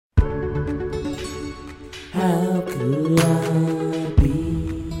How could I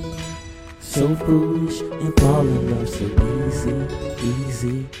be so foolish and fall in love so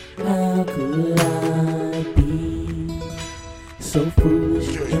easy? How could I be so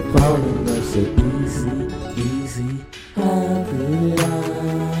foolish and fall in love so easy? How could I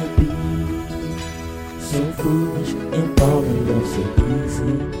be so foolish and fall in love so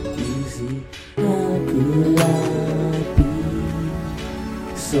easy? How could I be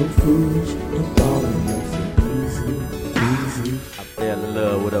so foolish and fall in love so easy? I fell in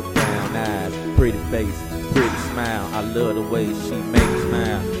love with her brown eyes, pretty face, pretty smile. I love the way she makes me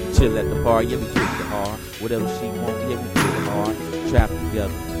smile. Chill at the bar, yeah, we kick it hard. Whatever she want, yeah, we kick it hard. Trapped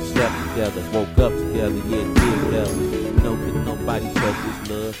together, slept together, woke up together, yeah, did whatever. You know, couldn't nobody touch this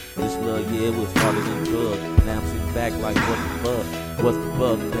love. This love, yeah, it was harder than drugs. Now I'm sitting back like, what the fuck? What's the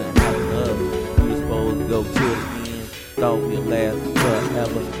fuck done happen to us? We was supposed to go to the end. Thought we'd last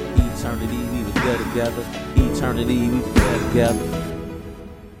forever. Eternity, we was there together. Eternity, we was there together.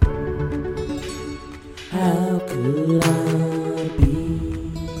 How could I be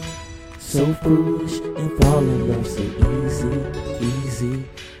so foolish and fall in love so easy?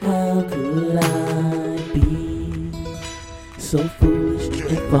 How could I be so foolish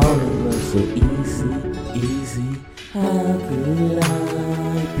and fall in love so easy? How could I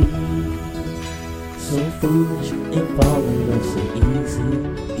be so foolish and fall in love so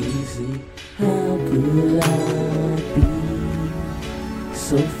easy? How could I be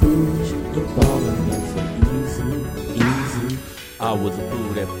so foolish and fall in love so easy? I was a fool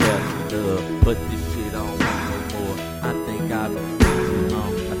that fell in love, but this shit I don't want no more. I think I've been too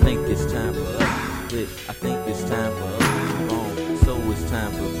long. I think it's time for us to split. I think it's time for us to move on. So it's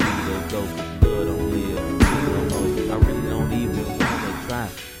time for me to go, 'cause love don't live no more. I really don't even wanna try,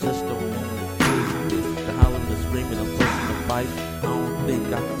 just don't wanna do this. The hollering, the screaming, the pushing, the fight, I don't think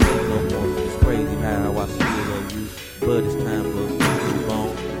I can take no more. It's crazy how I still love you, but it's time for me to move on.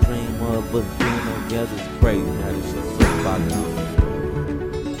 Dream of us being together is crazy how this shit's so far gone.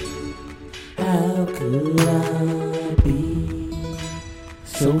 How could I be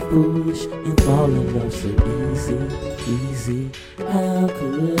so foolish and fall in love so easy? How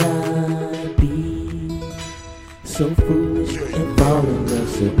could I be so foolish and fall in love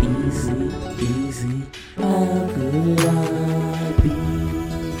so easy? How could I be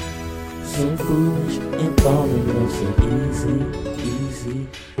so foolish and fall in love so easy?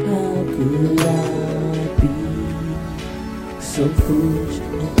 How could I be so foolish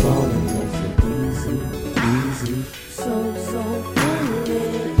and fall in love so easy? So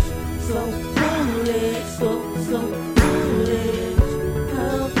foolish, so foolish, so foolish.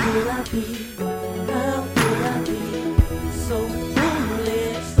 How could I be? How could I be so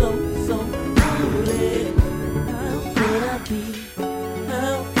foolish, so foolish? How could I be?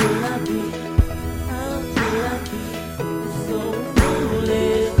 How could I be? How could I be so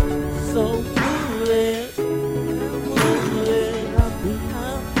foolish, so foolish?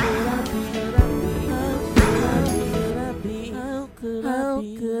 How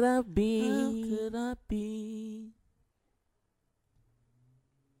could I be?